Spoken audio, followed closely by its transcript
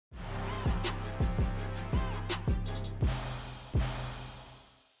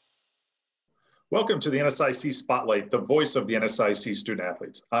Welcome to the NSIC Spotlight, the voice of the NSIC student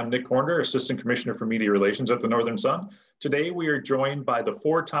athletes. I'm Nick Horner, Assistant Commissioner for Media Relations at the Northern Sun. Today, we are joined by the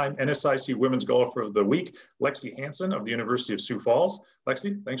four-time NSIC Women's Golfer of the Week, Lexi Hanson of the University of Sioux Falls.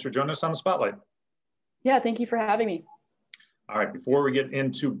 Lexi, thanks for joining us on the Spotlight. Yeah, thank you for having me. All right, before we get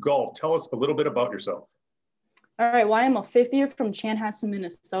into golf, tell us a little bit about yourself. All right, well, I'm a fifth year from Chanhassen,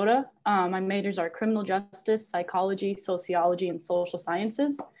 Minnesota. My majors are criminal justice, psychology, sociology, and social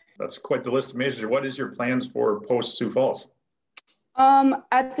sciences. That's quite the list of majors. What is your plans for post Sioux Falls?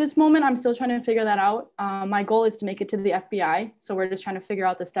 At this moment, I'm still trying to figure that out. My goal is to make it to the FBI. So we're just trying to figure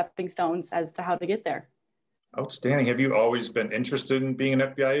out the stepping stones as to how to get there. Outstanding. Have you always been interested in being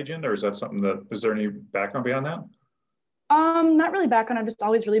an FBI agent, or is that something that, is there any background behind that? Not really background. I've just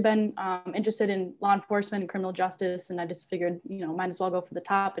always really been interested in law enforcement and criminal justice. And I just figured, might as well go for the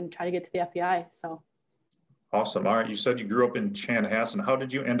top and try to get to the FBI. So. Awesome. All right. You said you grew up in Chanhassen. How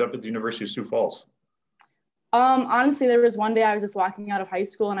did you end up at the University of Sioux Falls? Honestly, there was one day I was just walking out of high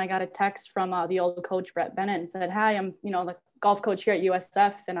school and I got a text from the old coach, Brett Bennett, and said, "Hi, I'm, the golf coach here at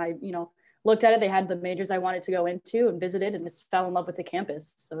USF." And I, looked at it. They had the majors I wanted to go into and visited and just fell in love with the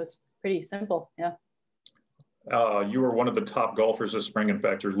campus. So it's pretty simple. Yeah. You were one of the top golfers this spring. In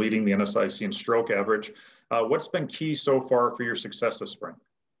fact, you're leading the NSIC in stroke average. What's been key so far for your success this spring?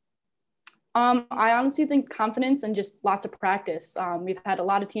 I honestly think confidence and just lots of practice. We've had a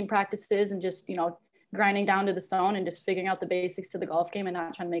lot of team practices and just, grinding down to the stone and just figuring out the basics to the golf game and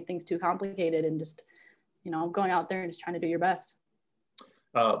not trying to make things too complicated and just, going out there and just trying to do your best.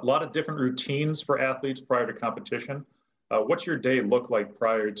 A lot of different routines for athletes prior to competition. What's your day look like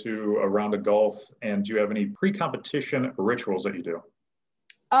prior to a round of golf? And do you have any pre-competition rituals that you do?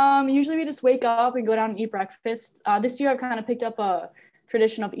 Usually we just wake up and go down and eat breakfast. This year I've kind of picked up a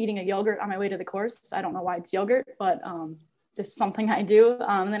tradition of eating a yogurt on my way to the course. I don't know why it's yogurt, but just something I do.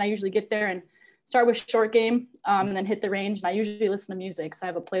 And then I usually get there and start with short game and then hit the range. And I usually listen to music. So I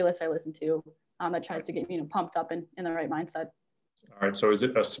have a playlist I listen to that tries to get me pumped up and in the right mindset. All right. So is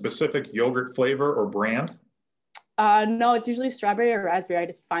it a specific yogurt flavor or brand? No, it's usually strawberry or raspberry. I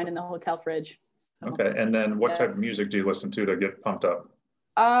just find in the hotel fridge. So, okay. And then what type of music do you listen to get pumped up?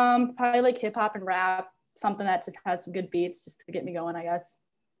 Probably like hip hop and rap. Something that just has some good beats just to get me going, I guess.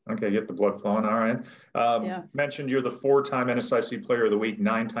 Okay, get the blood flowing. All right. Mentioned you're the four-time NSIC Player of the Week,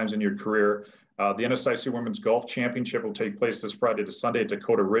 9 times in your career. The NSIC Women's Golf Championship will take place this Friday to Sunday at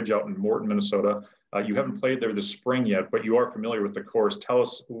Dakota Ridge out in Morton, Minnesota. You haven't played there this spring yet, but you are familiar with the course. Tell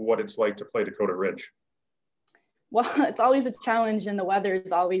us what it's like to play Dakota Ridge. Well, it's always a challenge, and the weather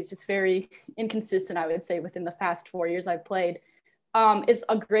is always just very inconsistent, I would say, within the past 4 years I've played. It's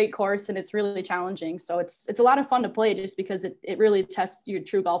a great course and it's really challenging. So it's a lot of fun to play just because it really tests your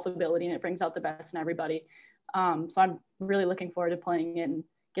true golf ability and it brings out the best in everybody. So I'm really looking forward to playing it and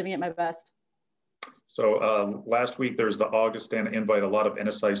giving it my best. So last week there's the Augustana invite, a lot of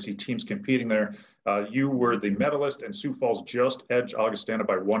NSIC teams competing there. You were the medalist and Sioux Falls just edged Augustana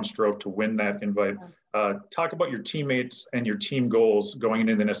by 1 stroke to win that invite. Talk about your teammates and your team goals going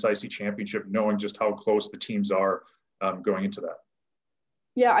into the NSIC championship, knowing just how close the teams are going into that.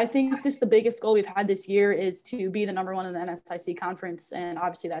 Yeah, I think just the biggest goal we've had this year is to be the #1 in the NSIC conference. And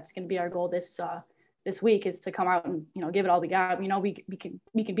obviously that's going to be our goal this week is to come out and, give it all we got. We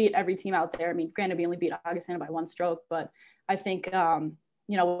can beat every team out there. I mean, granted, we only beat Augustana by 1 stroke, but I think,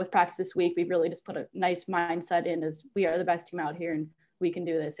 with practice this week, we've really just put a nice mindset in as we are the best team out here and we can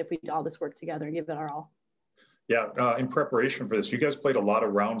do this if we do all this work together and give it our all. Yeah, in preparation for this, you guys played a lot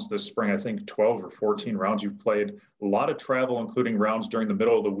of rounds this spring. I think 12 or 14 rounds you've played. A lot of travel, including rounds during the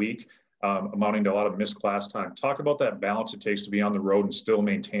middle of the week, amounting to a lot of missed class time. Talk about that balance it takes to be on the road and still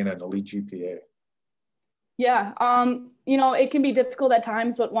maintain an elite GPA. Yeah, it can be difficult at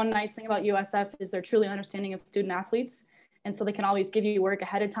times, but one nice thing about USF is they're truly understanding of student athletes. And so they can always give you work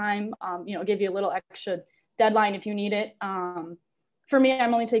ahead of time, give you a little extra deadline if you need it. For me,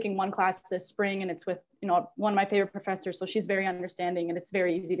 I'm only taking 1 class this spring and it's with, one of my favorite professors. So she's very understanding and it's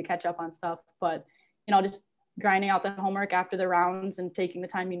very easy to catch up on stuff. But, just grinding out the homework after the rounds and taking the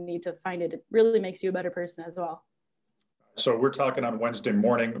time you need to find it, it really makes you a better person as well. So we're talking on Wednesday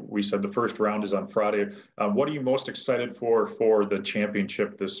morning. We said the first round is on Friday. What are you most excited for the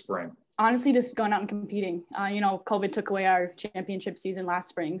championship this spring? Honestly, just going out and competing. COVID took away our championship season last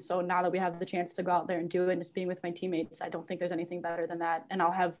spring. So now that we have the chance to go out there and do it and just being with my teammates, I don't think there's anything better than that. And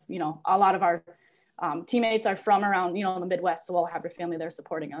I'll have, a lot of our teammates are from around, the Midwest. So we'll have your family there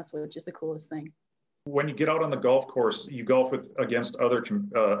supporting us, which is the coolest thing. When you get out on the golf course, you golf against other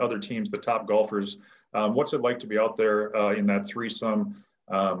teams, the top golfers. What's it like to be out there in that threesome,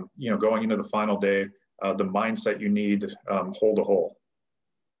 going into the final day, the mindset you need hole to hole?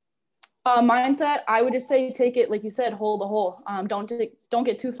 Mindset, I would just say take it, like you said, hole to hole. Don't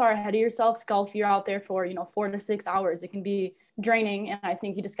get too far ahead of yourself. Golf, you're out there for 4 to 6 hours. It can be draining, and I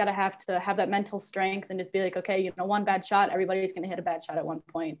think you just gotta have that mental strength and just be like, okay, one bad shot, everybody's gonna hit a bad shot at one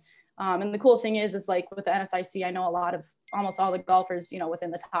point. And the cool thing is like with the NSIC, I know almost all the golfers,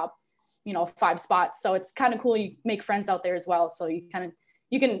 within the top 5 spots. So it's kind of cool. You make friends out there as well. So you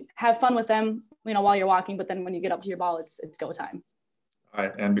can have fun with them, while you're walking, but then when you get up to your ball, it's go time. All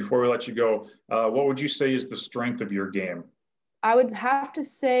right. And before we let you go, what would you say is the strength of your game? I would have to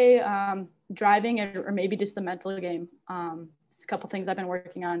say driving or maybe just the mental game. It's a couple things I've been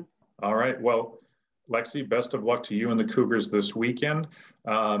working on. All right. Well, Lexi, best of luck to you and the Cougars this weekend.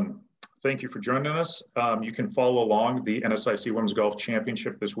 Thank you for joining us. You can follow along the NSIC Women's Golf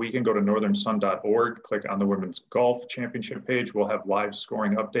Championship this weekend. Go to northernsun.org, click on the Women's Golf Championship page. We'll have live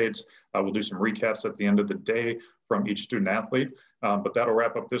scoring updates. We'll do some recaps at the end of the day from each student athlete. But that'll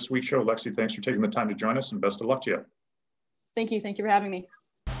wrap up this week's show. Lexi, thanks for taking the time to join us, and best of luck to you. Thank you. Thank you for having me.